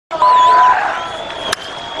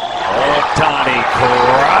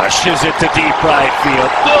crushes it to deep right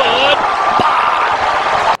field.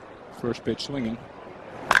 Goodbye. First pitch swinging.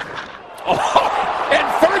 Oh, and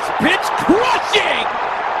first pitch crushing.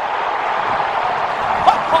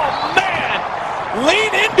 Oh, man.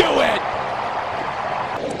 Lean into it.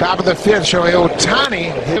 Top of the fifth, Shohei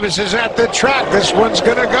Ohtani. Davis is at the track. This one's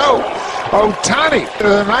going to go. Ohtani to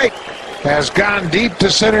the night has gone deep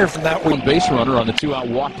to center from that one. Base runner on the 2-out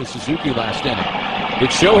walk to Suzuki last inning. Did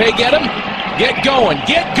Shohei get him? Get going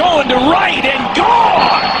to right and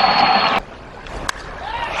gone!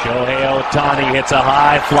 Shohei Ohtani hits a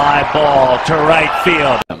high fly ball to right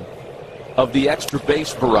field. Of the extra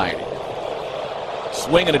base variety.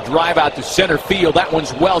 Swinging a drive out to center field. That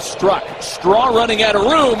one's well struck. Straw running out of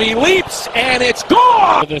room. He leaps, and it's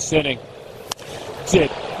gone! This inning. It's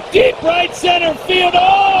it. Deep right center field.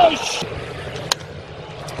 Oh!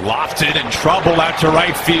 Lofted in trouble out to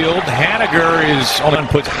right field. Haniger is on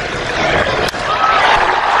put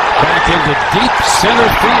back into deep center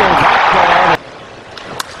field. That ball.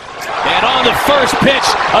 And on the first pitch,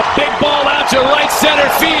 a big ball out to right center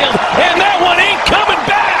field. And that one ain't coming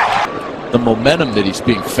back. The momentum that he's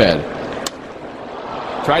being fed.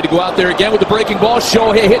 Tried to go out there again with the breaking ball.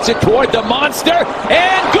 Shohei hits it toward the monster.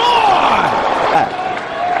 And gone!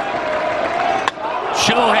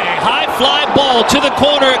 Shohei, high fly ball to the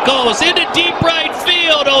corner it goes, into deep right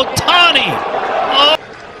field, Ohtani.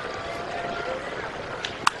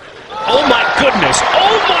 Oh my goodness,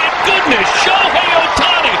 Shohei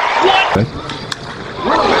Ohtani, what?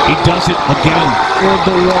 He does it again. For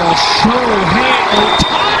the wall, Shohei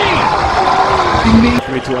Ohtani.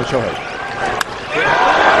 3-2 on Shohei.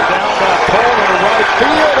 Down that pole to right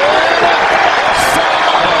field.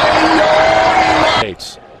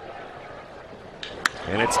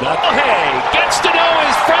 And it's not. Shohei gets to know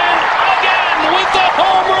his friend again with the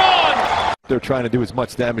home run. They're trying to do as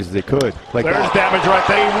much damage as they could. Like There's that. damage right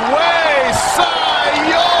there. Way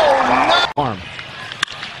sayonara. Arm.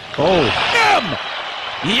 Oh. Him!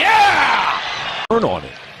 Yeah! Turn on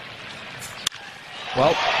it.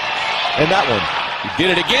 Well, and that one. He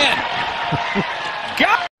did it again.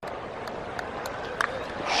 Got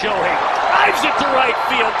Shohei drives it to right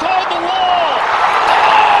field, toward the wall.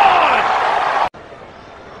 Gone!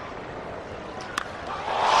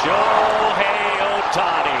 Shohei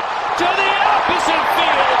Ohtani to the opposite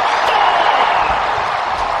field. Gone!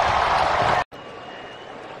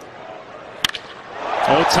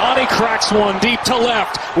 Ohtani cracks one deep to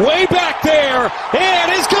left, way back there,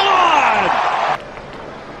 and is gone!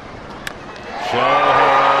 Shohei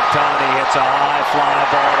Ohtani hits a high fly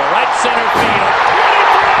ball to right center field.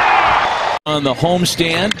 23! On the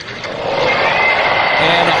homestand.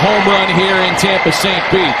 And a home run here in Tampa St.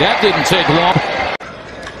 Pete. That didn't take long.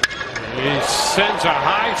 He sends a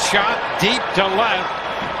high shot deep to left.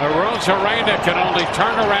 Arozarena can only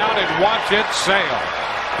turn around and watch it sail.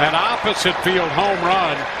 An opposite field home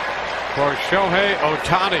run for Shohei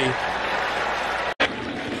Ohtani.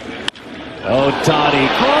 Ohtani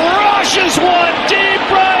crushes one deep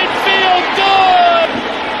right field. Good!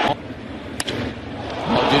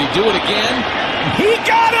 Oh, did he do it again? He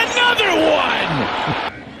got another one!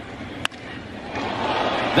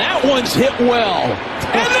 That one's hit well.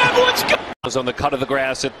 And that one's good! On the cut of the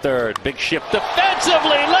grass at third. Big shift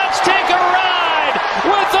defensively. Let's take a ride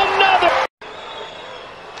with another.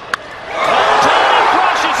 Ohtani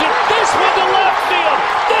crushes it. This one to left field.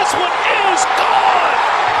 This one is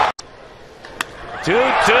gone! 2-2,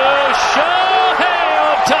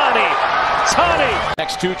 Shohei Ohtani. Ohtani.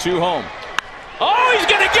 Next 2-2 home. Oh, he's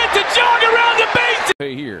going to get to jog around the base.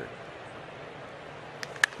 Hey, here.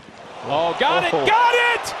 Oh, got it, got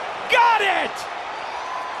it, got it.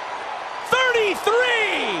 33.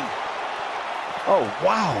 Oh,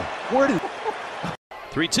 wow. Where did...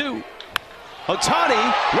 3-2.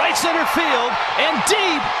 Ohtani, right center field, and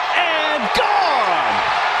deep, and gone.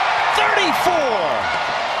 34.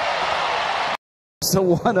 It's a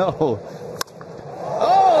 1-0.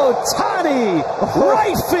 Oh, Ohtani!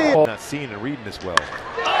 Right field! Not seeing and reading as well.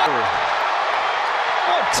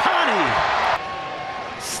 Ohtani.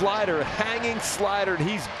 Slider, hanging slider, and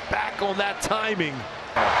he's back on that timing.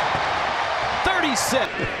 36.